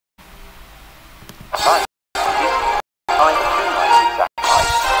Tonight is time for Tonight with Zack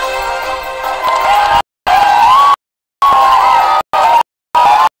Isaac.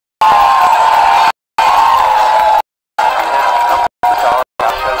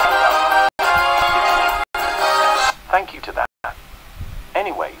 Thank you to that.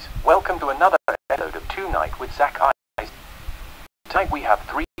 Anyways, welcome to another episode of Tonight with Zack Isaac. Tonight we have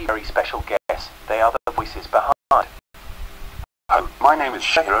three very special guests. They are the voices behind. Oh, my name is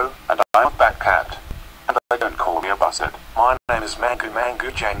Shiro, and I'm a bad cat. And they don't call me a buzzard. My name is Mangu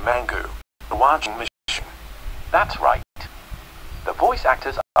Jane Mangu, the watching machine. That's right. The voice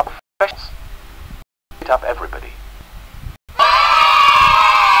actors are professionals. Get up, everybody.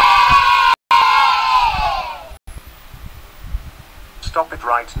 Stop it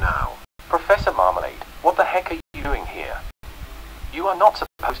right now. Professor Marmalade, what the heck are you doing here? You are not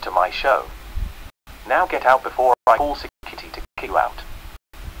supposed to my show. Now get out before I call security to kick you out.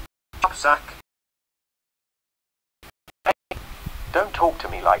 Stop, Zack. Hey, don't talk to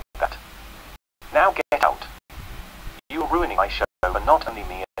me like that. Now get out. You're ruining my show for not only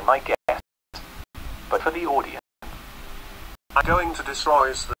me and my guests, but for the audience. I'm going to destroy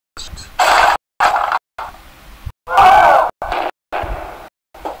this.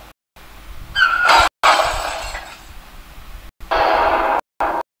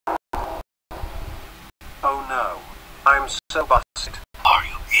 Oh no, I'm so busted. Are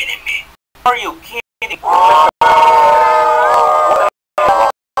you kidding me? Are you kidding me?